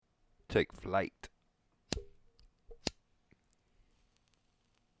Take flight.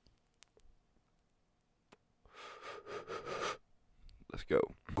 Let's go.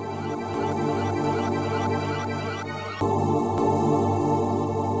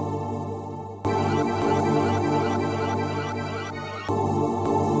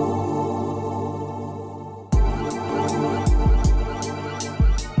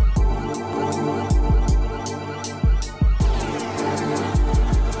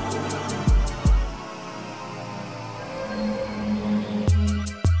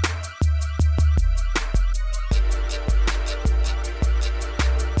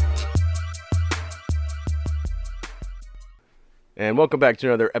 And welcome back to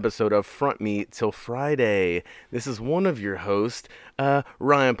another episode of Front Me Till Friday. This is one of your hosts,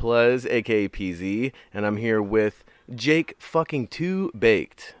 Ryan Pelez, aka PZ, and I'm here with Jake fucking Too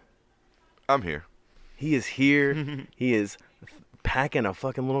Baked. I'm here. He is here. He is packing a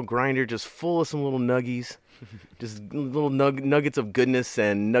fucking little grinder just full of some little nuggies. Just little nuggets of goodness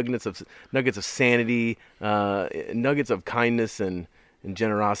and nuggets of sanity, nuggets of kindness and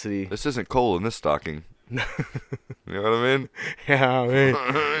generosity. This isn't coal in this stocking. You know what I mean? Yeah,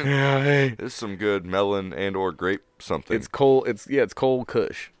 hey. This is some good melon and or grape something. It's cold. It's cold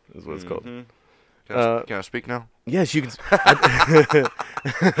Kush is what it's called. Can I speak now? Yes, you can.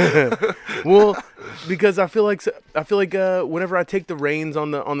 Well, because I feel like whenever I take the reins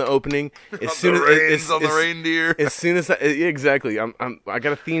on the opening, as soon as the reindeer, as soon as exactly, I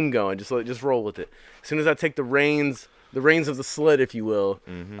got a theme going. Just roll with it. As soon as I take the reins of the sled, if you will,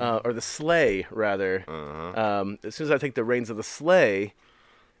 or the sleigh rather. As soon as I take the reins of the sleigh,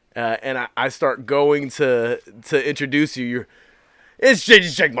 and I start going to introduce you, it's Jake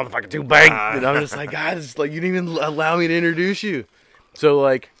motherfucking Too Baked. And I'm just like, God, it's like you didn't even allow me to introduce you. So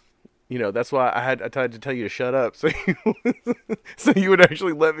like, that's why I tried to tell you to shut up, so you would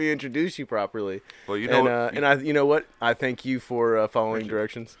actually let me introduce you properly. Well, you know what? I thank you for following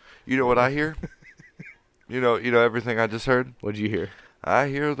directions. You know what I hear? You know everything I just heard? What'd you hear? I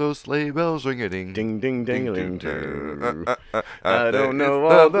hear those sleigh bells ring-a-ding. Ding, ding, ding, ding. I don't know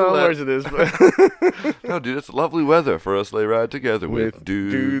all the words of this, but... No, dude, it's lovely weather for a sleigh ride together with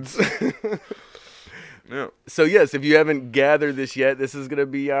dudes. Yeah. So, yes, if you haven't gathered this yet, this is going to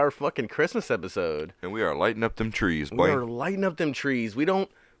be our fucking Christmas episode. And we are lighting up them trees, boy. We are lighting up them trees. We don't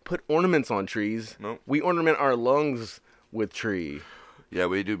put ornaments on trees. Nope. We ornament our lungs with tree. Yeah,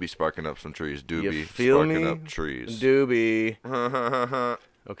 we do be sparking up some trees. You feel me? Up trees. Do be.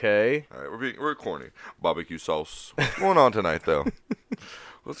 Okay. All right, we're corny. Barbecue sauce. What's going on tonight, though?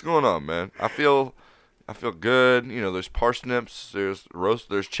 What's going on, man? I feel good. There's parsnips.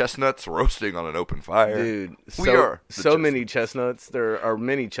 There's chestnuts roasting on an open fire. Dude, so many chestnuts. There are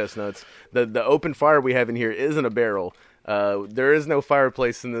many chestnuts. The open fire we have in here isn't a barrel. There is no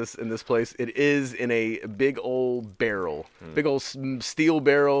fireplace in this place. It is in a big old barrel, big old steel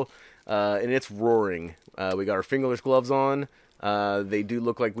barrel, and it's roaring. We got our fingerless gloves on. They do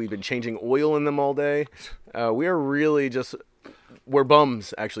look like we've been changing oil in them all day. We are really we're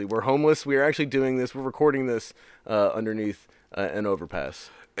bums, actually. We're homeless. We are actually doing this. We're recording this underneath an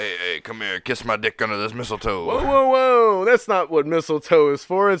overpass. Hey, come here. Kiss my dick under this mistletoe. Whoa. That's not what mistletoe is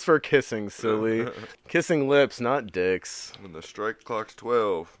for. It's for kissing, silly. Kissing lips, not dicks. When the strike clock's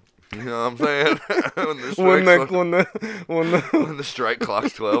 12. You know what I'm saying? When the strike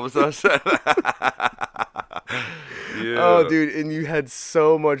clock's 12, as I said. Yeah. Oh, dude, and you had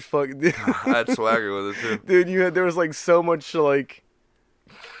so much fucking... I had swagger with it, too. Dude, there was, like, so much, like...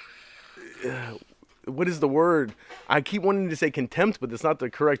 what is the word? I keep wanting to say contempt, but that's not the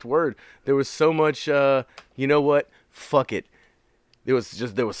correct word. There was so much, you know what? Fuck it. There was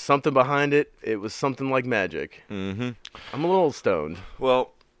something behind it. It was something like magic. Mm-hmm. I'm a little stoned.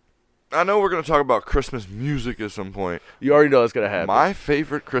 Well, I know we're going to talk about Christmas music at some point. You already know it's going to happen. My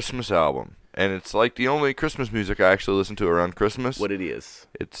favorite Christmas album, and it's like the only Christmas music I actually listen to around Christmas. What it is?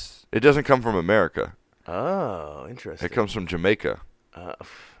 It doesn't come from America. Oh, interesting. It comes from Jamaica.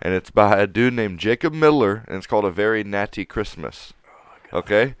 And it's by a dude named Jacob Miller, and it's called A Very Natty Christmas. Oh, my God.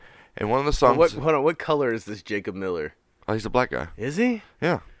 Okay? And one of the songs... Hold on, what color is this Jacob Miller? Oh, he's a black guy. Is he?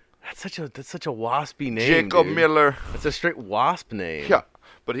 Yeah. That's such a waspy name, Jacob dude. Miller. That's a straight wasp name. Yeah.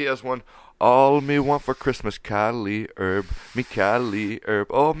 But he has one... All me want for Christmas, Cali herb, me Cali herb,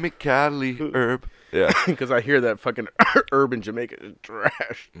 oh, me Cali herb. Yeah. Because I hear that fucking herb in Jamaica is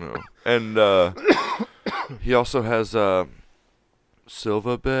trash. No. And he also has...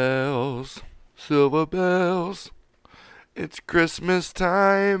 Silver bells, it's Christmas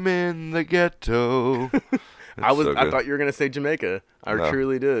time in the ghetto. I thought you were gonna say Jamaica. I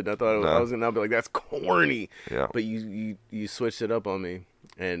truly did. I thought I was gonna be like, that's corny. Yeah. But you switched it up on me,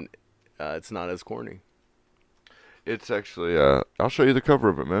 and it's not as corny. It's actually, I'll show you the cover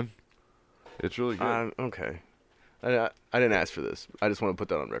of it, man. It's really good. Okay. I didn't ask for this. I just want to put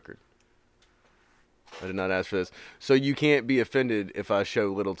that on record. I did not ask for this. So you can't be offended if I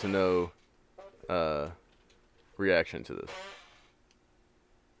show little to no reaction to this.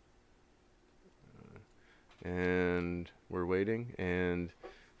 And we're waiting, and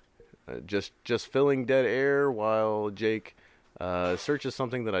just filling dead air while Jake searches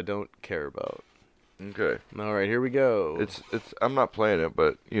something that I don't care about. Okay. All right, here we go. It's. I'm not playing it,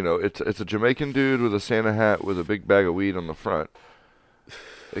 but it's a Jamaican dude with a Santa hat with a big bag of weed on the front.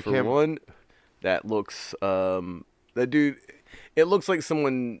 For one, that looks that dude. It looks like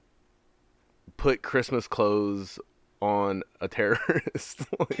someone put Christmas clothes on a terrorist.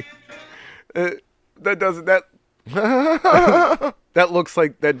 That doesn't that. That looks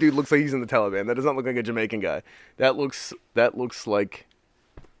like that dude looks like he's in the Taliban. That does not look like a Jamaican guy. That looks like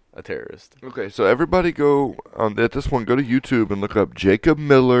a terrorist. Okay, so everybody go on at this one. Go to YouTube and look up Jacob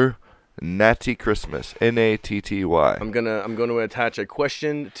Miller Natty Christmas. Natty. I'm gonna attach a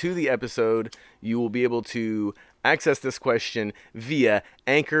question to the episode. You will be able to access this question via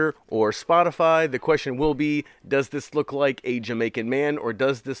Anchor or Spotify. The question will be: does this look like a Jamaican man, or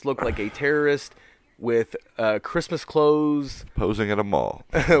does this look like a terrorist with Christmas clothes posing at a mall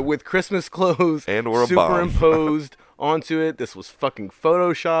with Christmas clothes and or a bomb superimposed onto it? This was fucking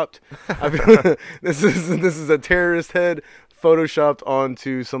photoshopped. This is a terrorist head photoshopped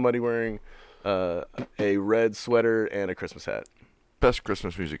onto somebody wearing a red sweater and a Christmas hat. Best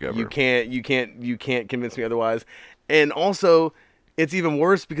Christmas music ever. You can't convince me otherwise. And also, it's even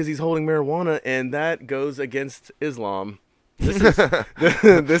worse because he's holding marijuana, and that goes against Islam.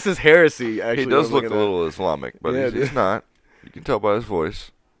 This is heresy. Actually, he does look a little Islamic, but he's not. You can tell by his voice,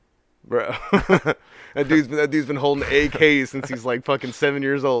 bro. That dude's been holding AK since he's like fucking 7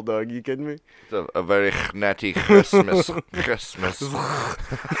 years old, dog. You kidding me? It's a very natty Christmas.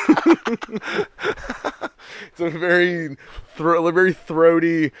 It's a very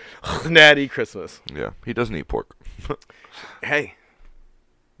throaty, natty Christmas. Yeah, he doesn't eat pork. Hey,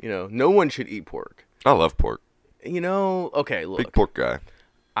 no one should eat pork. I love pork. Okay, look. Big pork guy.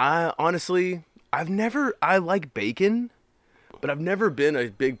 I like bacon, but I've never been a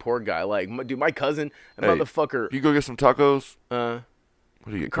big pork guy. Like, dude, my cousin, motherfucker. You go get some tacos? What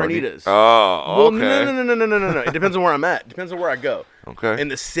do you get? Carnitas. Oh, okay. No. It depends on where I'm at. Depends on where I go. Okay.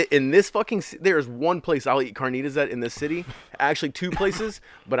 In this fucking there's one place I'll eat carnitas at in this city. Actually, two places,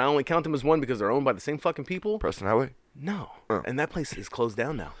 but I only count them as one because they're owned by the same fucking people. Preston Highway? No. Oh. And that place is closed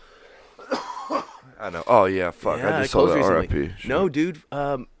down now. I know. Oh, yeah, fuck. Yeah, I just saw that RIP. No, dude.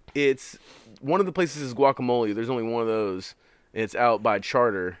 It's one of the places is Guacamole. There's only one of those. It's out by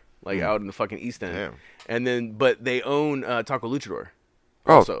Charter, out in the fucking East End. Damn. And then, but they own Taco Luchador.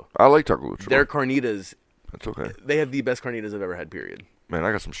 Oh, also. I like Taco Luchador. Their carnitas. That's okay. They have the best carnitas I've ever had, period. Man,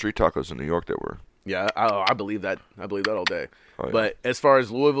 I got some street tacos in New York that were. Yeah, I believe that. I believe that all day. Oh, yeah. But as far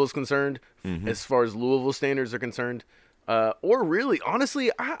as Louisville is concerned, as far as Louisville standards are concerned, or really,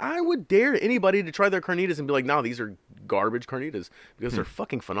 honestly, I would dare anybody to try their carnitas and be like, "No, these are garbage carnitas," because they're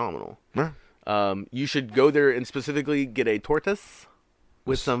fucking phenomenal. Yeah. You should go there and specifically get a tortas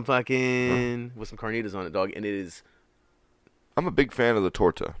with some fucking with some carnitas on it, dog. And it is. I'm a big fan of the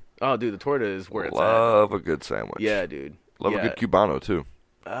torta. Oh, dude, the torta is where it's at. Love a good sandwich. Yeah, dude. Love a good Cubano too.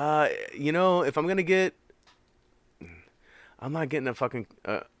 If I'm gonna get, I'm not getting a fucking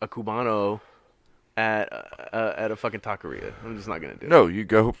a Cubano at a fucking taqueria. I'm just not gonna do it. No, you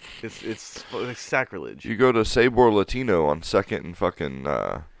go. It's sacrilege. You go to Sabor Latino on 2nd and fucking.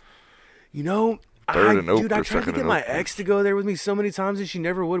 3rd and Oak. Dude, I or tried to 2nd get and my Oak. ex to go there with me so many times, and she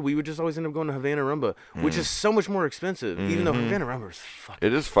never would. We would just always end up going to Havana Rumba, which is so much more expensive. Even though Havana Rumba is fucking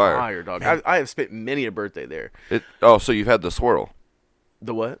It is fire, dog. I have spent many a birthday there. So you've had the swirl,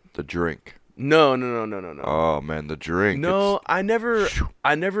 The what? the drink. No. Oh man, the drink. No, I never.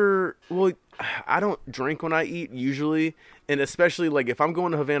 Well, I don't drink when I eat usually, and especially like if I'm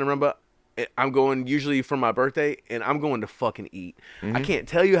going to Havana Rumba, I'm going usually for my birthday, and I'm going to fucking eat. I can't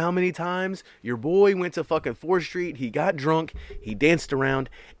tell you how many times your boy went to fucking 4th Street. He got drunk, he danced around,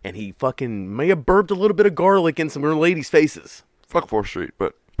 and he fucking may have burped a little bit of garlic in some ladies' faces. Fuck 4th Street,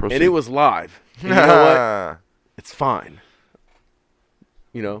 but proceed. And it was live. And you know what? It's fine.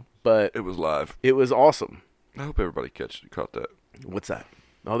 But It was live. it was awesome. I hope everybody caught that. What's that?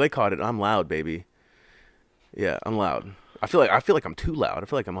 Oh, they caught it. I'm loud, baby. Yeah, I'm loud. I feel like I'm too loud. I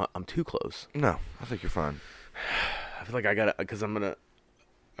feel like I'm too close. No, I think you're fine. I feel like I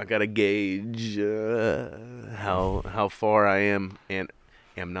gotta gauge how far I am and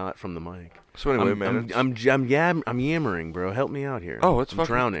am not from the mic. So anyway, I'm, man. I'm yammering, bro. Help me out here. Oh, it's I'm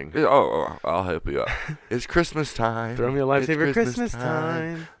fucking drowning. I'll help you out. It's Christmas time. Throw me a lifesaver. It's Christmas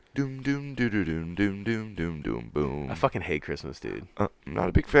time. Doom doom doo doo doom doom doom doom doom boom. I fucking hate Christmas, dude. I'm not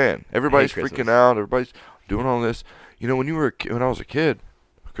a big fan. Everybody's Christmas. freaking out. Everybody's doing all this. You know, when I was a kid,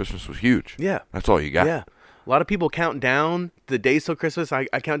 Christmas was huge. Yeah. That's all you got. Yeah. A lot of people count down the days till Christmas. I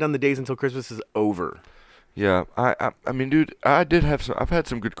count down the days until Christmas is over. Yeah. I mean, dude, I've had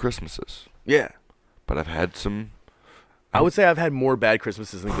some good Christmases, Yeah. but I've had some. I would say I've had more bad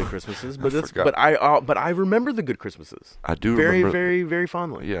Christmases than good Christmases, but forgot. but I remember the good Christmases. I do very, remember. very, very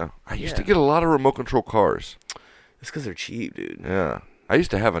fondly. Yeah. I used Yeah. to get a lot of remote control cars. It's because they're cheap, dude. Yeah. I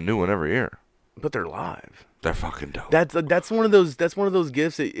used to have a new one every year. But they're live. They're fucking dope. That's one of those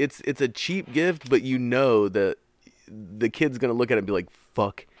gifts. It's a cheap gift, but you know that the kid's gonna look at it and be like,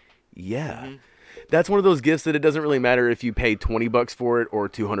 "Fuck, yeah." Mm-hmm. That's one of those gifts that it doesn't really matter if you pay $20 for it or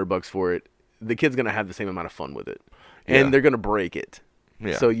 $200 for it. The kid's gonna have the same amount of fun with it, and Yeah. they're gonna break it.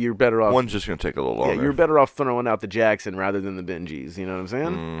 Yeah. So you're better off. One's just gonna take a little longer. Yeah, you're better off throwing out the Jackson rather than the Benjis. You know what I'm saying?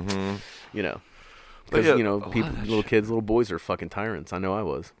 Mm-hmm. You know, But because yeah, you know, a lot of people, that little kids, little boys are fucking tyrants. I know I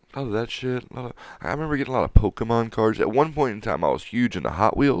was. A lot of that shit. I remember getting a lot of Pokemon cards. At one point in time, I was huge into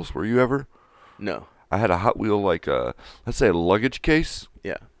Hot Wheels. Were you ever? No. I had a Hot Wheel, like let's say a luggage case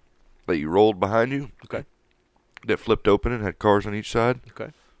Yeah. that you rolled behind you. Okay. That flipped open and had cars on each side.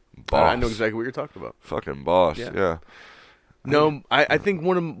 Okay. Boss. I know exactly what you're talking about. Fucking boss. Yeah. Yeah. No, I think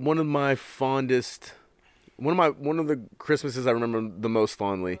one of my fondest, one of the Christmases I remember the most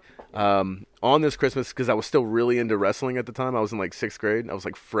fondly, on this Christmas, because I was still really into wrestling at the time. I was in like 6th grade. I was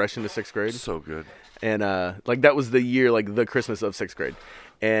like fresh into 6th grade, So good. and like that was the year, like the Christmas of 6th grade,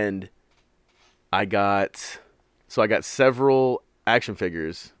 and I got several action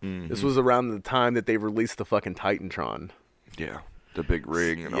figures. Mm-hmm. This was around the time that they released the fucking Titantron. Yeah. The big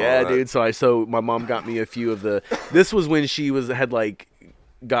ring and all Yeah, that. dude. So my mom got me a few of the. This was when she had like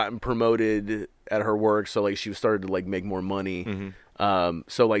gotten promoted at her work, so like she started to like make more money. Mm-hmm.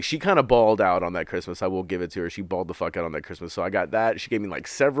 So like she kind of balled out on that Christmas. I will give it to her. She balled the fuck out on that Christmas. So I got that. She gave me like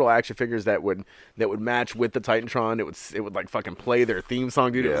several action figures that would match with the Titantron. It would like fucking play their theme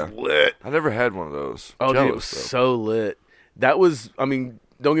song, dude. Yeah. It was lit. I never had one of those. Oh, dude, it was Jealous, though. so lit. That was, I mean,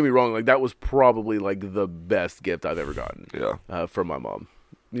 don't get me wrong. Like that was probably like the best gift I've ever gotten. Yeah. From my mom.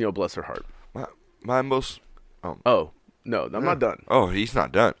 You know, bless her heart. My most. Oh no, I'm not done. Oh, he's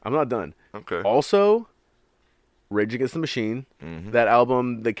not done. I'm not done. Okay. Also, Rage Against the Machine. Mm-hmm. That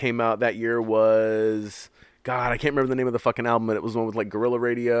album that came out that year was, God, I can't remember the name of the fucking album. But it was one with like Guerrilla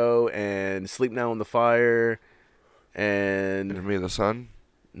Radio and Sleep Now on the Fire, and Enemy of the Sun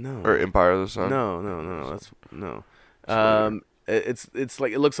no, or Empire of the Sun. no, that's no. weird. It's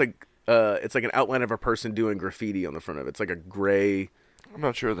like, it looks like it's like an outline of a person doing graffiti on the front of it. It's like a gray. I'm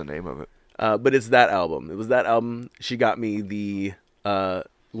not sure of the name of it. But it's that album. It was that album. She got me the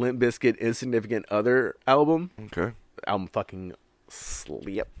Limp Bizkit Insignificant Other album. Okay. Album fucking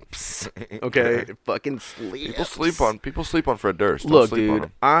slips. Okay, it fucking slips. People sleep on Fred Durst. Don't Look, sleep on dude,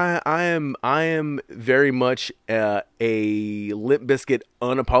 him. I am very much a Limp Bizkit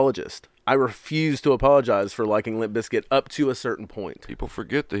unapologist. I refuse to apologize for liking Limp Bizkit up to a certain point. People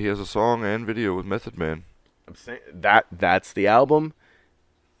forget that he has a song and video with Method Man. I'm saying that's the album.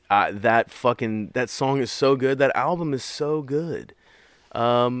 That song is so good. That album is so good.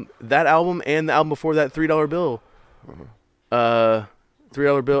 That album and the album before that, $3 Bill. $3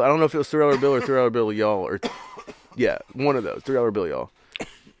 Bill. I don't know if it was $3 Bill or $3 Bill Y'all, or yeah, one of those. $3 Bill Y'all.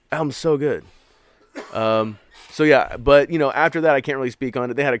 Album's so good. So yeah, but you know, after that I can't really speak on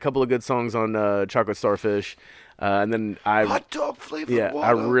it. They had a couple of good songs on Chocolate Starfish. And then Hot dog flavored water.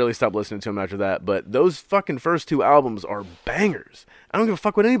 I really stopped listening to them after that. But those fucking first two albums are bangers. I don't give a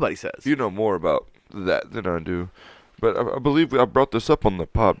fuck what anybody says. You know more about that than I do, but I believe I brought this up on the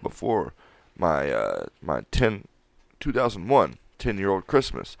pod before. My 2001 10-year-old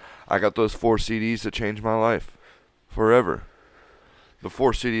Christmas. I got those 4 CDs that changed my life forever. The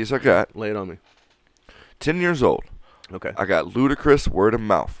 4 CDs I got. Lay it on me. 10 years old. Okay. I got Ludacris, Word of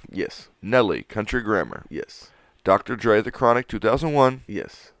Mouth. Yes. Nelly, Country Grammar. Yes. Dr. Dre, The Chronic, 2001.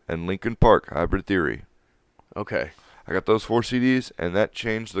 Yes. And Linkin Park, Hybrid Theory. Okay. I got those 4 CDs, and that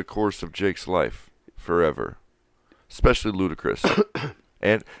changed the course of Jake's life forever. Especially Ludacris.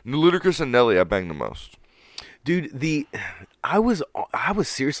 And Ludacris and Nelly, I banged the most. Dude, I was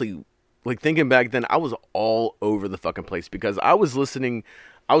seriously, like, thinking back then, I was all over the fucking place because I was listening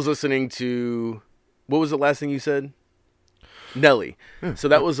to, what was the last thing you said? Nelly. So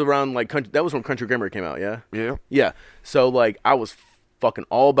that was around, like, that was when Country Grammar came out, yeah? Yeah. Yeah. So, like, I was fucking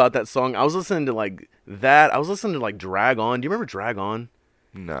all about that song. I was listening to, like, that. I was listening to, like, Drag On. Do you remember Drag On?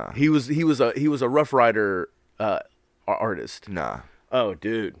 Nah. He was a Rough Rider artist. Nah. Oh,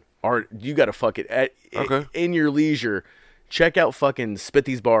 dude, you gotta fuck it Okay. in your leisure. Check out fucking Spit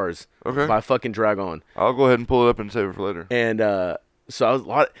These Bars by fucking Dragon. I'll go ahead and pull it up and save it for later. And so I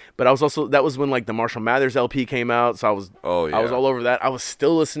was but I was also, that was when like the Marshall Mathers LP came out. So I was I was all over that. I was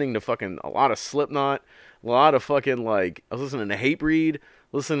still listening to fucking a lot of Slipknot, a lot of fucking like, I was listening to Hatebreed.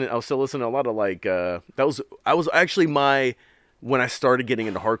 I was still listening to a lot of like I was actually when I started getting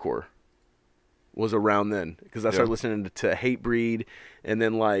into hardcore was around then, because I started listening to Hatebreed, and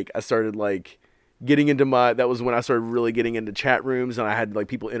then like I started like getting into that was when I started really getting into chat rooms, and I had like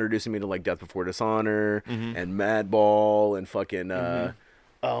people introducing me to like Death Before Dishonor and Madball and fucking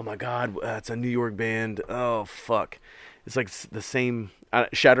oh my god, it's a New York band. Oh fuck, it's like the same.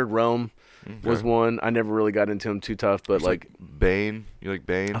 Shattered Realm was one. I never really got into him too tough, but like Bane. You like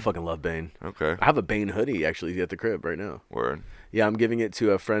Bane? I fucking love Bane. Okay. I have a Bane hoodie actually at the crib right now. Word. Yeah, I'm giving it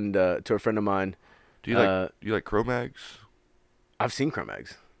to a friend of mine. Do you like Cro-Mags? I've seen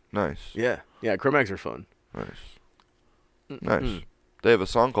Cro-Mags. Nice. Yeah, Cro-Mags are fun. Nice. They have a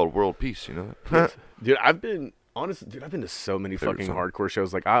song called World Peace, you know that? Dude, I've been to so many fucking hardcore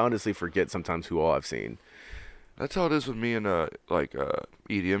shows. Like, I honestly forget sometimes who all I've seen. That's how it is with me in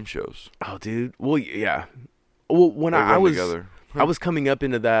EDM shows. Oh, dude. Well, yeah. Well, when I was coming up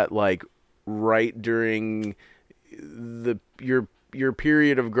into that, like, right during your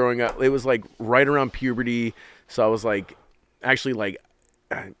period of growing up. It was like right around puberty. So I was like, actually, like,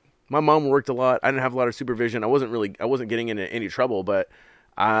 my mom worked a lot. I didn't have a lot of supervision. I wasn't getting into any trouble, but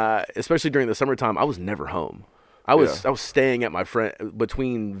especially during the summertime, I was never home. I was staying at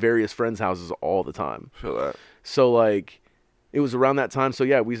between various friends' houses all the time. Feel that. So like, it was around that time. So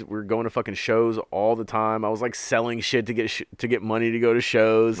yeah, we were going to fucking shows all the time. I was like selling shit to get money to go to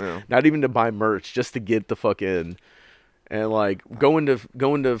shows, not even to buy merch, just to get the fuck in, and like going to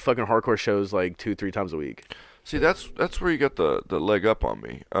fucking hardcore shows like 2-3 times a week. See, that's where you got the leg up on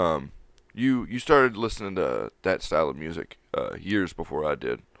me. You started listening to that style of music years before I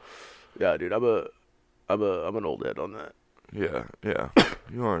did. Yeah, dude, I'm an old head on that. Yeah,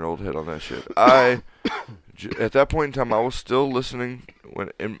 you are an old head on that shit. At that point in time, I was still listening when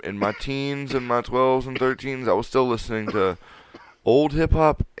in my teens and my 12s and 13s. I was still listening to old hip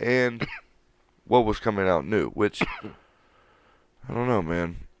hop and what was coming out new. Which I don't know,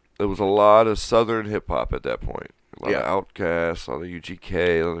 man. There was a lot of southern hip hop at that point. A lot of Outkast, a lot of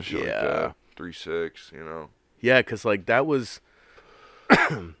UGK, a lot of shit like that. 3-6, you know. Yeah, because like that was.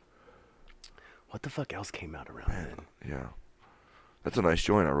 What the fuck else came out around then? Yeah. That's a nice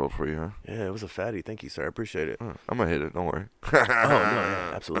joint I rolled for you, huh? Yeah, it was a fatty. Thank you, sir. I appreciate it. I'm going to hit it. Don't worry. Oh,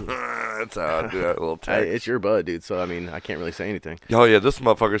 no, absolutely. That's how I do that little text. Hey, it's your bud, dude, so, I mean, I can't really say anything. Oh, yeah, this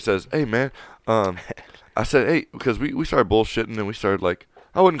motherfucker says, hey, man. I said, hey, because we started bullshitting and we started, like,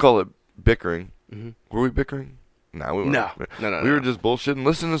 I wouldn't call it bickering. Mm-hmm. Were we bickering? Nah, we weren't. No. We were just bullshitting,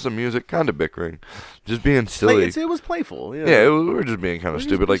 listening to some music, kind of bickering, just being silly. It was playful. Yeah, yeah, we were just being kind of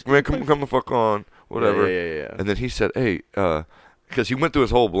stupid. Like, man, come the fuck on, whatever. Yeah. And then he said, hey, because he went through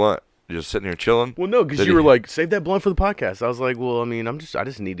his whole blunt, just sitting here chilling. Well, no, because you were like, save that blunt for the podcast. I was like, well, I mean, I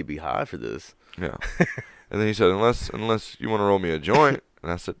just need to be high for this. Yeah. And then he said, unless you want to roll me a joint. And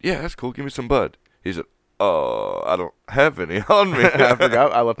I said, yeah, that's cool. Give me some bud. He said, oh, I don't have any on me. I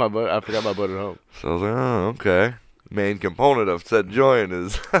forgot. I forgot my bud at home. So I was like, oh, okay. Main component of said joint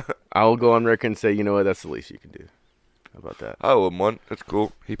is. I'll go on record and say, you know what? That's the least you can do. How about that? I owe him one. That's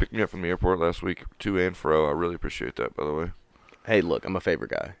cool. He picked me up from the airport last week, to and fro. I really appreciate that, by the way. Hey, look, I'm a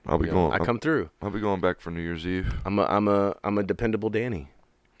favorite guy. I come through. I'll be going back for New Year's Eve. I'm a dependable Danny.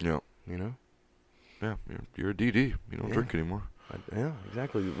 Yeah. You know. Yeah, you're a DD. You don't drink anymore. Yeah,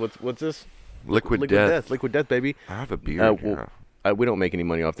 exactly. What's this? Liquid Death. Liquid Death, baby. I have a beer here. We don't make any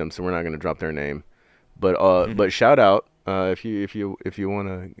money off them, so we're not going to drop their name. But shout out if you want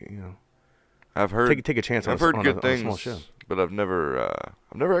to, you know. I've heard take a chance. I've heard good on things, a small show. but I've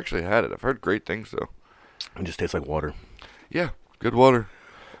never actually had it. I've heard great things though. It just tastes like water. Yeah, good water.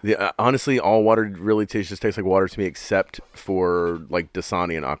 Yeah, honestly, all water really just tastes like water to me, except for like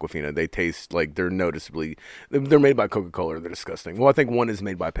Dasani and Aquafina. They taste like they're made by Coca-Cola. They're disgusting. Well, I think one is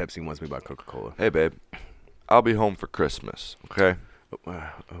made by Pepsi, one's made by Coca-Cola. Hey, babe, I'll be home for Christmas. Okay. Okay.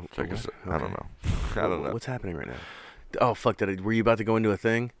 I don't know. I don't know. What's happening right now? Oh fuck! Were you about to go into a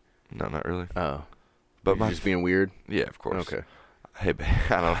thing? No, not really. Oh, but you're just being weird. Yeah, of course. Okay. Hey, babe.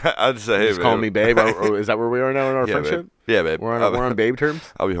 I don't know. I'd say, hey, just babe. call me babe. Is that where we are now in our friendship? Babe. Yeah, babe. We're on babe terms.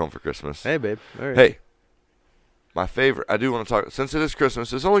 I'll be home for Christmas. Hey, babe. All right. Hey, my favorite. I do want to talk. Since it is Christmas,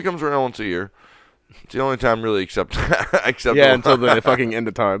 this only comes around once a year. It's the only time really, except yeah, until the fucking end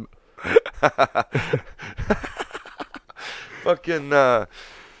of time. Fucking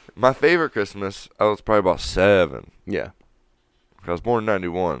my favorite Christmas, I was probably about 7. Yeah. I was born in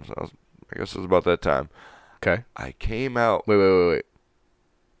 91, so I guess it was about that time. Okay. I came out. Wait.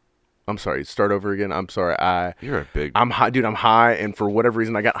 I'm sorry. Start over again. I'm sorry. You're a big. I'm high, dude. I'm high, and for whatever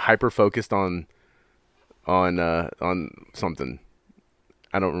reason, I got hyper focused on something.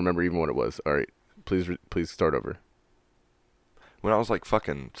 I don't remember even what it was. All right, please start over. When I was like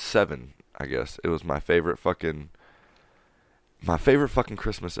fucking 7, I guess it was my favorite fucking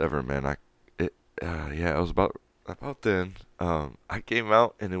Christmas ever, man. It was about then. I came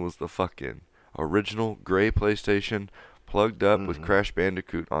out and it was the fucking original gray PlayStation plugged up with Crash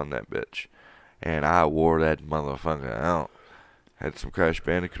Bandicoot on that bitch, and I wore that motherfucker out. Had some Crash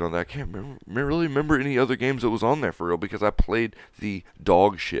Bandicoot on that. I can't really remember any other games that was on there for real because I played the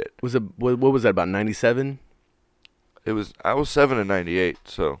dog shit. What was that, about 97? I was 7 in 98,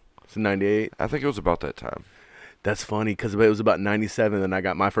 so. It's 98? I think it was about that time. That's funny because it was about 97 and I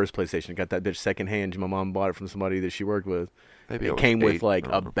got my first PlayStation. Got that bitch secondhand. My mom bought it from somebody that she worked with. Maybe it came with like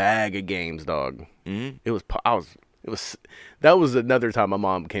a bag of games, dog. Mm-hmm. That was another time my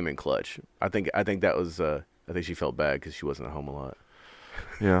mom came in clutch. I think that was I think she felt bad because she wasn't at home a lot.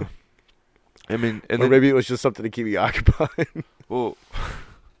 Yeah. I mean, or maybe it was just something to keep me occupied. Well,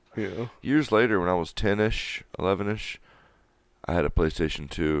 you know, years later when I was 10ish, 11ish, I had a PlayStation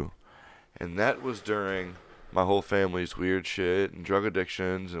 2, and that was during my whole family's weird shit and drug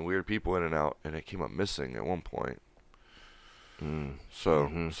addictions and weird people in and out, and it came up missing at one point. So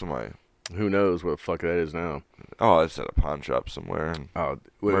who knows what the fuck that is now? Oh, it's at a pawn shop somewhere. It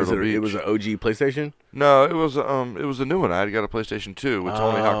was an OG PlayStation? No, it was a new one. I had got a PlayStation 2 with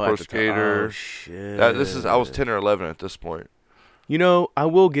Tony Hawk Pro Skater. Oh shit! I was 10 or 11 at this point. You know, I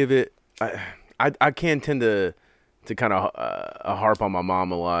will give it. I can tend to kind of harp on my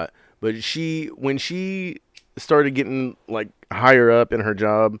mom a lot, but when she started getting like higher up in her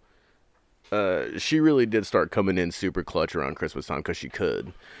job, she really did start coming in super clutch around Christmas time because she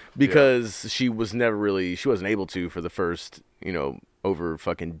could, because she wasn't able to for the first, over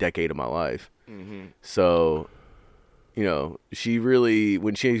fucking decade of my life. Mm-hmm. So, she really,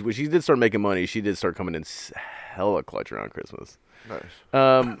 when she did start making money, she did start coming in hella clutch around Christmas.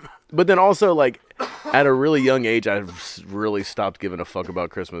 Nice. But then also, like, at a really young age, I really stopped giving a fuck about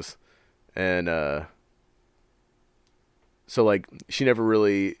Christmas. And, so, like, she never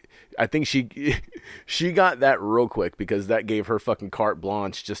really, I think she got that real quick because that gave her fucking carte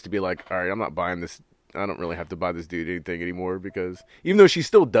blanche just to be like, all right, I'm not buying this. I don't really have to buy this dude anything anymore, because even though she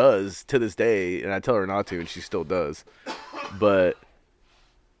still does to this day, and I tell her not to, and she still does, but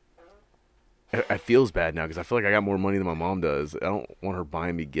it feels bad now because I feel like I got more money than my mom does. I don't want her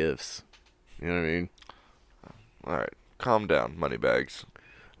buying me gifts. You know what I mean? All right. Calm down, moneybags.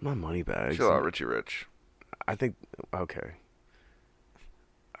 Not moneybags. Chill out, Richie Rich. I think, okay.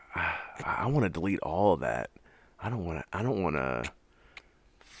 I want to delete all of that. I don't want to.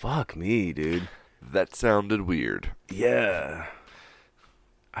 Fuck me, dude. That sounded weird. Yeah.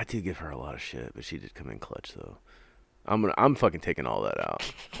 I did give her a lot of shit, but she did come in clutch, though. I'm fucking taking all that out.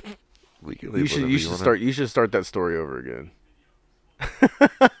 We can you should start that story over again.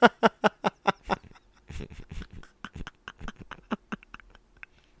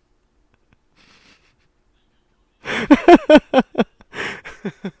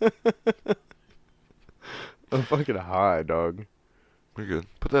 I'm fucking high, dog. We're good.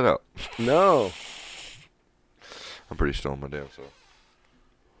 Put that out. No. I'm pretty stoned my damn self.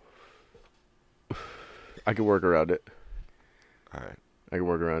 I can work around it. All right. I can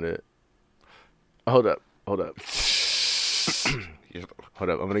work around it. Hold up. Yep. Hold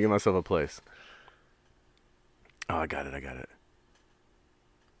up. I'm going to give myself a place. Oh, I got it.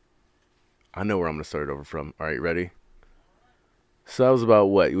 I know where I'm going to start it over from. All right, ready? So that was about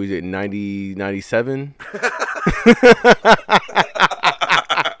what? Was it 90, 97?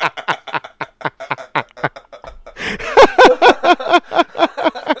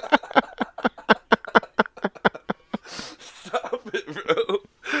 Stop it, bro.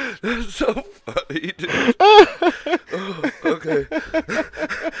 That's so funny, dude. Oh, okay.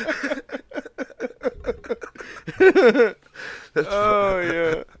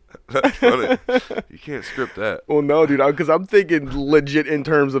 Yeah. That's funny. You can't script that. Well, no, dude, because I'm thinking legit in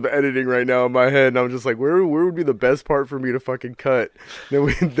terms of editing right now in my head, and I'm just like, where would be the best part for me to fucking cut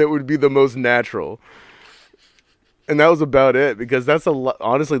that would be the most natural? And that was about it, because that's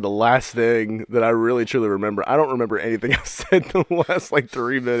honestly the last thing that I really truly remember. I don't remember anything I said in the last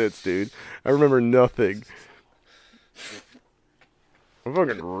 3 minutes, dude. I remember nothing. I'm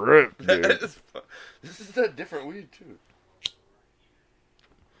fucking ripped, dude. This is a different weed too.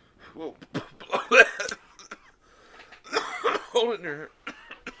 Whoa. Hold it in your hand.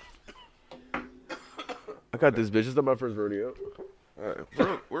 I got this bitch. It's not my first rodeo. Alright,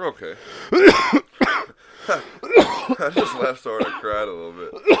 we're okay. I just laughed so hard I cried a little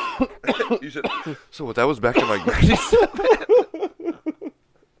bit. You said, so what, that was back in like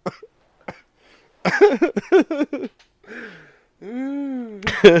 97?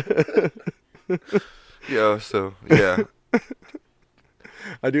 Yeah, so, yeah.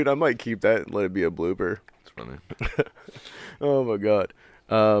 Dude, I might keep that and let it be a blooper. It's funny. Oh, my God.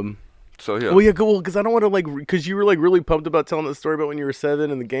 So, yeah. Well, yeah, cool, because I don't want to, like, because you were, like, really pumped about telling the story about when you were 7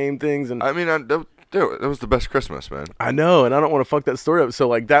 and the game things. And I mean, that was the best Christmas, man. I know, and I don't want to fuck that story up. So,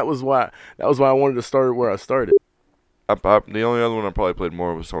 like, that was why I wanted to start where I started. The only other one I probably played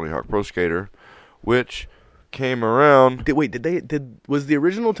more was Tony Hawk Pro Skater, which came around. Was the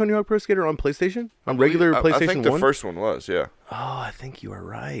original Tony Hawk Pro Skater on PlayStation? On regular PlayStation 1? I think the first one was, yeah. Oh, I think you are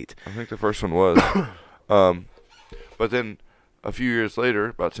right. I think the first one was. But then a few years later,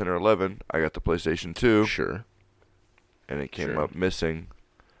 about 10 or 11, I got the PlayStation 2. Sure. And it came up missing.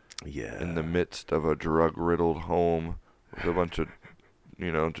 Yeah. In the midst of a drug-riddled home with a bunch of,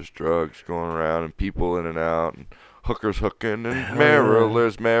 just drugs going around and people in and out and hookers hooking and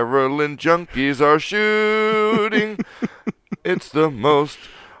Marylanders, Maryland junkies are shooting. It's the most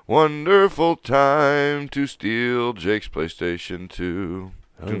wonderful time to steal Jake's PlayStation 2.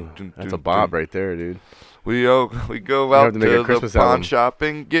 Oh, that's a bop right there, dude. We go out to the pawn shop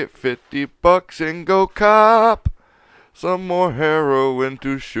and get $50 and go cop some more heroin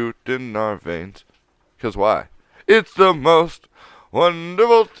to shoot in our veins. 'Cause why? It's the most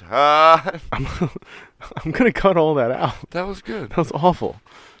wonderful time. I'm going to cut all that out. That was good. That was awful.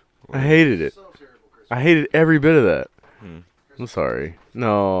 I hated it. I hated every bit of that. I'm sorry.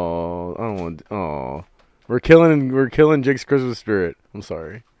 No, I don't want. Oh, we're killing Jake's Christmas spirit. I'm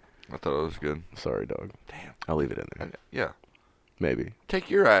sorry. I thought it was good. I'm sorry, dog. Damn. I'll leave it in there. Yeah. Maybe. Take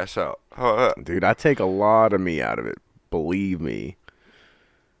your ass out. How about that? Dude, I take a lot of me out of it. Believe me.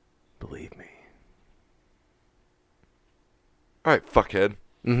 Believe me. All right, fuckhead.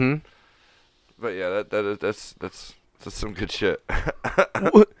 Mm-hmm. But yeah, that's some good shit.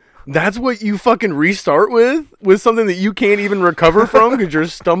 That's what you fucking restart with something that you can't even recover from because you're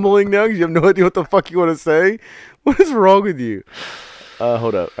stumbling now because you have no idea what the fuck you want to say? What is wrong with you?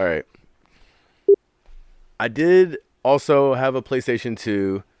 Hold up. All right. I did also have a PlayStation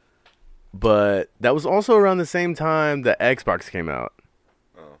 2, but that was also around the same time the Xbox came out.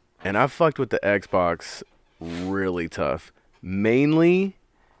 Oh. And I fucked with the Xbox really tough. Mainly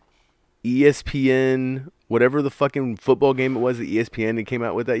ESPN, whatever the fucking football game it was that ESPN came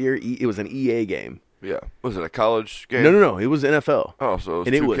out with that year. It was an EA game. Yeah. Was it a college game? No. It was NFL. Oh, so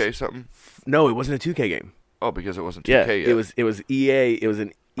it was 2K something? No, it wasn't a 2K game. Oh, because it wasn't 2K yet. It was EA. It was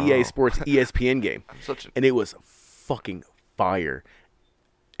an EA Sports ESPN game. And it was fucking fire.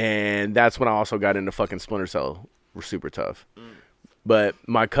 And that's when I also got into fucking Splinter Cell. We're super tough. But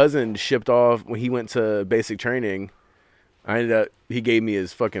my cousin shipped off when he went to basic training. He gave me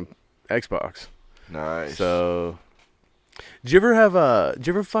his fucking Xbox. Nice. So, did you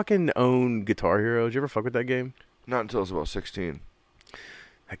ever fucking own Guitar Hero? Did you ever fuck with that game? Not until I was about 16.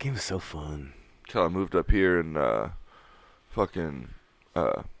 That game was so fun. Till I moved up here and and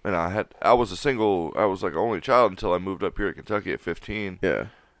I was like only child until I moved up here to Kentucky at 15. Yeah.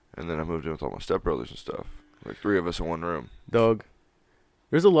 And then I moved in with all my stepbrothers and stuff. Like 3 of us in one room. Dog,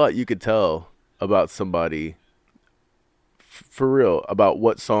 there's a lot you could tell about somebody, for real, about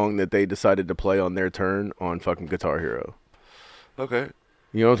what song that they decided to play on their turn on fucking Guitar Hero. Okay.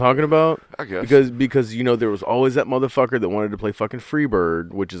 You know what I'm talking about? I guess. Because there was always that motherfucker that wanted to play fucking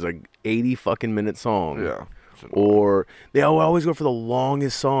Freebird, which is like 80 fucking minute song. Yeah. Or they always go for the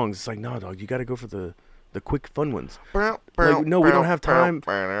longest songs. It's like, no, dog, you got to go for the quick, fun ones. Like, no, we don't have time.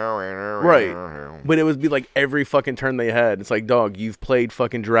 Right. But it would be like every fucking turn they had. It's like, dog, you've played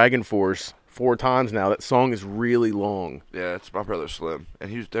fucking Dragon Force 4 times now. That song is really long. Yeah, it's my brother Slim.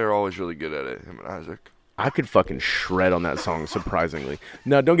 And they're always really good at it, him and Isaac. I could fucking shred on that song, surprisingly.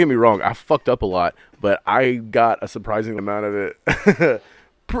 Now, don't get me wrong. I fucked up a lot, but I got a surprising amount of it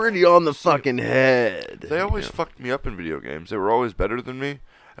pretty on the fucking head. They always fucked me up in video games. They were always better than me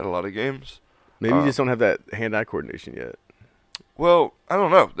at a lot of games. Maybe you just don't have that hand-eye coordination yet. Well, I don't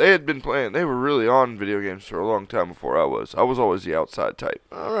know. They had been playing. They were really on video games for a long time before I was. I was always the outside type.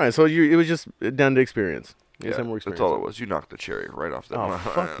 All right, so it was just down to experience. Yeah, that's all it was. You knocked the cherry right off that. Oh,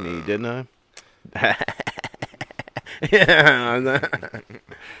 fuck me, didn't I? Yeah.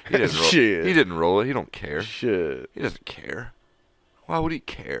 He didn't roll. Shit. He didn't roll it. He don't care. Shit. He doesn't care. Why would he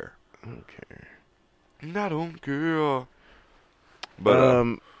care? I don't care. I don't care.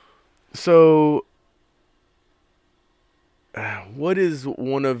 But so what is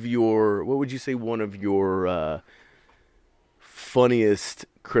one of your? What would you say one of your funniest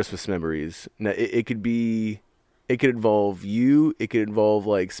Christmas memories? Now, it could be. It could involve you. It could involve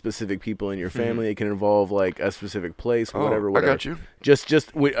like specific people in your family. It can involve like a specific place, whatever. I got you.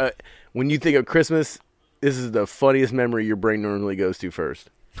 Just when you think of Christmas, this is the funniest memory your brain normally goes to first.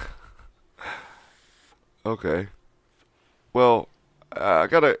 Okay. Well, I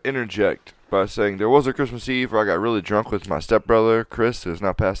gotta interject by saying there was a Christmas Eve where I got really drunk with my stepbrother Chris, who has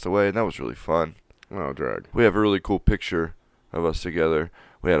now passed away, and that was really fun. Oh, drag. We have a really cool picture of us together.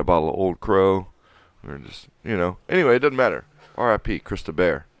 We had a bottle of Old Crow. We were just, Anyway, it doesn't matter. R.I.P. Chris the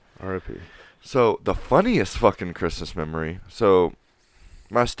Bear. R.I.P. So the funniest fucking Christmas memory. So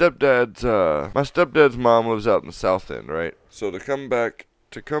my stepdad's mom lives out in the South End, right? So to come back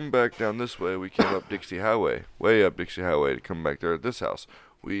down this way, we came up Dixie Highway, way up Dixie Highway to come back there at this house.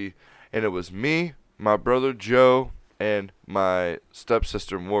 And it was me, my brother Joe, and my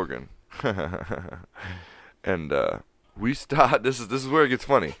stepsister Morgan. And we stopped. This is where it gets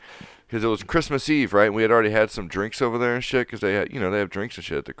funny. Because it was Christmas Eve, right? And we had already had some drinks over there and shit. Because they had, they have drinks and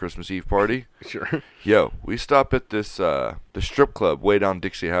shit at the Christmas Eve party. Sure. Yo, we stop at this the strip club way down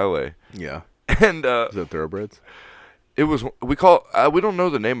Dixie Highway. Yeah. And is that Thoroughbreds? It was we don't know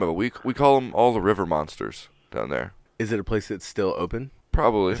the name of it. We call them all the River Monsters down there. Is it a place that's still open?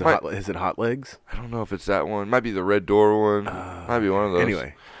 Probably. Is it Hot Legs? I don't know if it's that one. Might be the Red Door one. Might be one of those.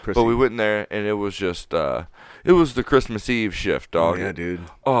 Anyway, proceed. But we went in there and it was just it was the Christmas Eve shift, dog. Oh, yeah, dude.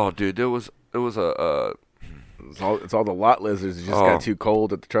 Oh, dude, it was a. It's all the lot lizards that just got too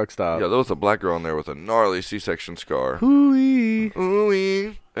cold at the truck stop. Yeah, there was a black girl in there with a gnarly C-section scar. Hooey.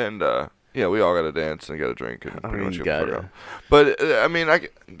 Ooh-wee. And yeah, we all got to dance and get a drink and pretty much get the fuck out. But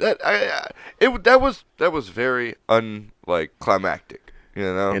that was very climactic,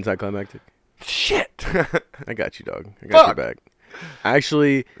 Anticlimactic. Shit. I got you, dog. I got your back.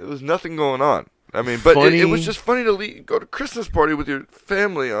 Actually, there was nothing going on. I mean, but it was just funny to go to Christmas party with your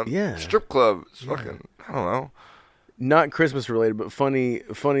family on strip club. It's fucking, I don't know. Not Christmas related, but funny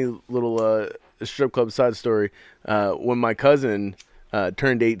little strip club side story. When my cousin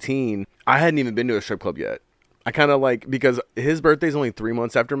turned 18, I hadn't even been to a strip club yet. I kind of because his birthday's only 3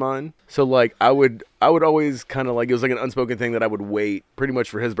 months after mine. So I would always kind of it was like an unspoken thing that I would wait pretty much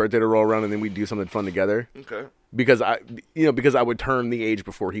for his birthday to roll around and then we'd do something fun together. Okay. Because I would turn the age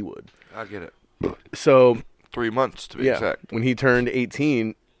before he would. I get it. So 3 months to be exact. When he turned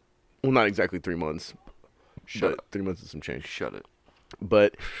 18, well, not exactly 3 months. Shut up. 3 months and some change. Shut it.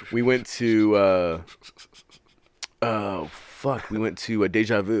 But we went to we went to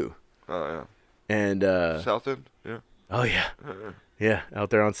Deja Vu. Oh yeah. And South End, yeah. Oh yeah. Yeah, out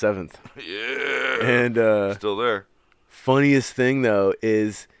there on 7th. Yeah. And still there. Funniest thing though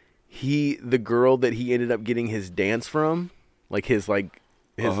is the girl that he ended up getting his dance from,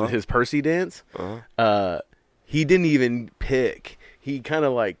 his Percy dance. He didn't even pick. She kind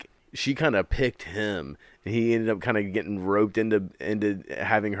of picked him. And he ended up kind of getting roped into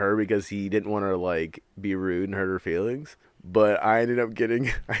having her because he didn't want her to be rude and hurt her feelings. But I ended up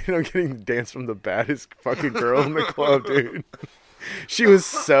getting the dance from the baddest fucking girl in the club, dude. She was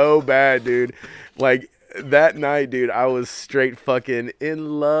so bad, dude. That night, dude, I was straight fucking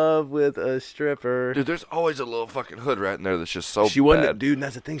in love with a stripper. Dude, there's always a little fucking hood rat in there that's just so bad. She wasn't, dude, and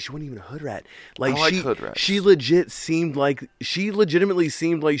that's the thing. She wasn't even a hood rat. I like hood rats. She legitimately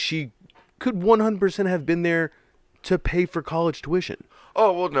seemed like she could 100% have been there to pay for college tuition.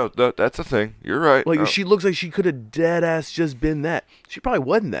 Oh, well, no, that's the thing. You're right. She looks like she could have dead ass just been that. She probably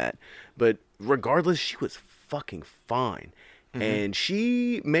wasn't that. But regardless, she was fucking fine. Mm-hmm. And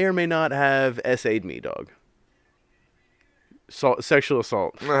she may or may not have SA'd me, dog. Sexual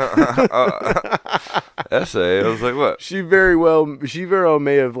assault. Essay? I was like, what? She very well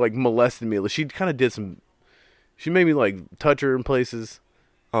may have molested me. She kind of did some. She made me touch her in places.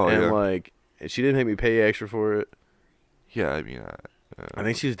 Oh, and she didn't make me pay extra for it. Yeah, I mean, I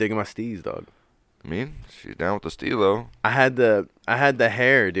think she was digging my steez, dog. I mean, she's down with the steelo. I had the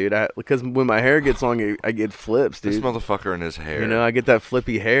hair, dude. Because when my hair gets long, I get flips, dude. This motherfucker and his hair. I get that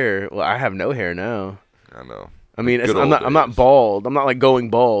flippy hair. Well, I have no hair now. I know. I mean, I'm not bald. I'm not going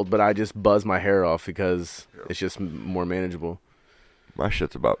bald, but I just buzz my hair off because it's just more manageable. My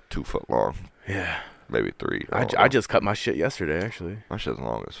shit's about 2 foot long. Yeah. Maybe 3. I just cut my shit yesterday, actually. My shit's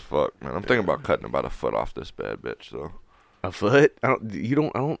long as fuck, man. I'm thinking about cutting about a foot off this bad bitch, though. A foot? I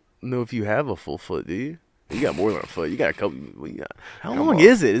don't know if you have a full foot, do you? You got more than a foot. You got a couple. How long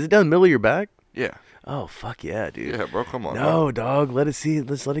is it? Is it down the middle of your back? Yeah. Oh, fuck yeah, dude. Yeah, bro, come on. No, dog. Let it see.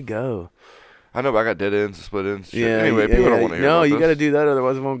 Let's let it go. I know, but I got dead ends and split ends. Shit. Yeah. Anyway, people don't want to hear No, about you this. got to do that,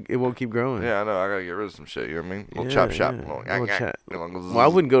 otherwise it won't keep growing. Yeah, I know. I gotta get rid of some shit. You know what I mean? Little chop shop. Little chat. Well, I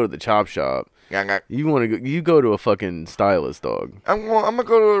wouldn't go to the chop shop. You want to go? You go to a fucking stylist, dog. I'm gonna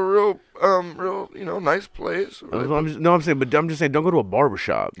go to a real, nice place. I'm saying, but I'm just saying, don't go to a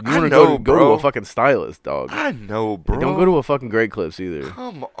barbershop. You I want to know, go to bro. a fucking stylist, dog. I know, bro. Don't go to a fucking Great Clips either.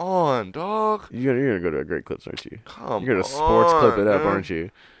 Come on, dog. You're gonna go to a Great Clips, aren't you? Come You're gonna sports clip it up, man. aren't you?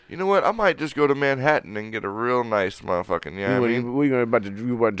 You know what? I might just go to Manhattan and get a real nice motherfucking. Yeah, You about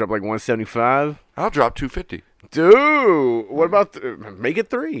to drop like 175? I'll drop 250. Dude, what about make it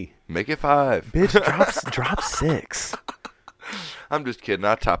 3? Make it 5. Bitch, drop 6. I'm just kidding.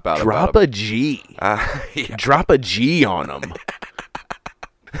 I top out. Drop a G. Yeah. Drop a G on them.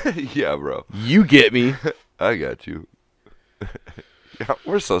 Yeah, bro. You get me. I got you. Yeah,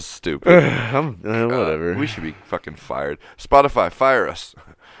 we're so stupid. Whatever. We should be fucking fired. Spotify, fire us.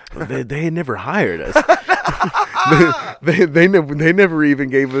 They never hired us. they never even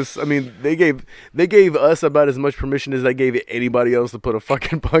gave us. I mean, they gave us about as much permission as they gave anybody else to put a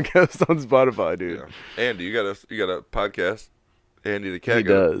fucking podcast on Spotify, dude. Yeah. Andy, you got a podcast. Andy the cat. He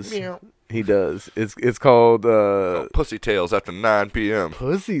does. Meow. He does. It's called Pussy Tales after 9 p.m.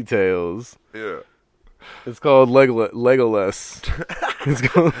 Pussy Tales. Yeah. It's called Legolas. It's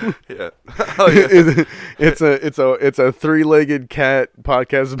called. Yeah. Oh, yeah. It's a 3-legged cat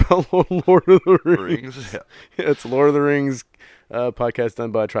podcast about Lord of the Rings. Yeah. It's Lord of the Rings podcast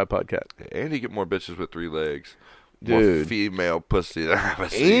done by Tripod Cat. Andy get more bitches with 3 legs. Dude. More female pussy than I've ever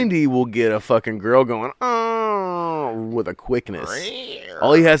seen. Andy will get a fucking girl going with a quickness.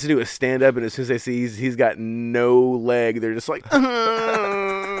 All he has to do is stand up, and as soon as they see he's got no leg, they're just like.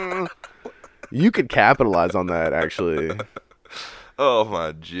 You could capitalize on that, actually. Oh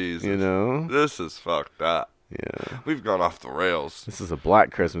my Jesus! You know, this is fucked up. Yeah, we've gone off the rails. This is a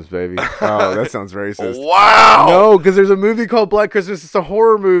Black Christmas, baby. Oh, that sounds racist. Wow. No, because there's a movie called Black Christmas. It's a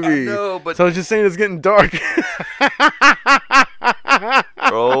horror movie. I know, but so I was just saying it's getting dark.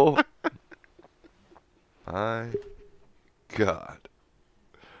 Oh my God!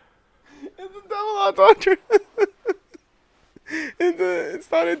 It's a double entendre. It's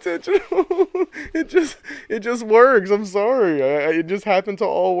not intentional. It just works. I'm sorry. It just happened to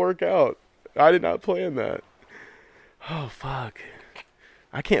all work out. I did not plan that. Oh fuck!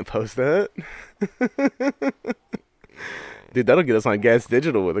 I can't post that. Dude, that'll get us on Gas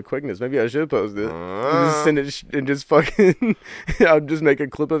Digital with a quickness. Maybe I should post it. Just send it and just fucking. I'll just make a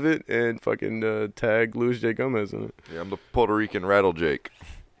clip of it and fucking tag Luis J. Gomez in it. Yeah, I'm the Puerto Rican Rattle Jake.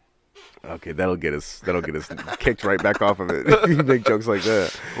 Okay, that'll get us kicked right back off of it if you make jokes like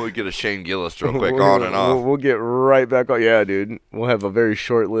that. We'll get a Shane Gillis real quick on and off. We'll get right back on. Yeah, dude. We'll have a very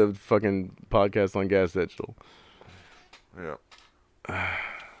short-lived fucking podcast on Gas Digital. Yeah.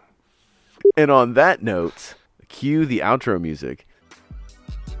 And on that note, cue the outro music.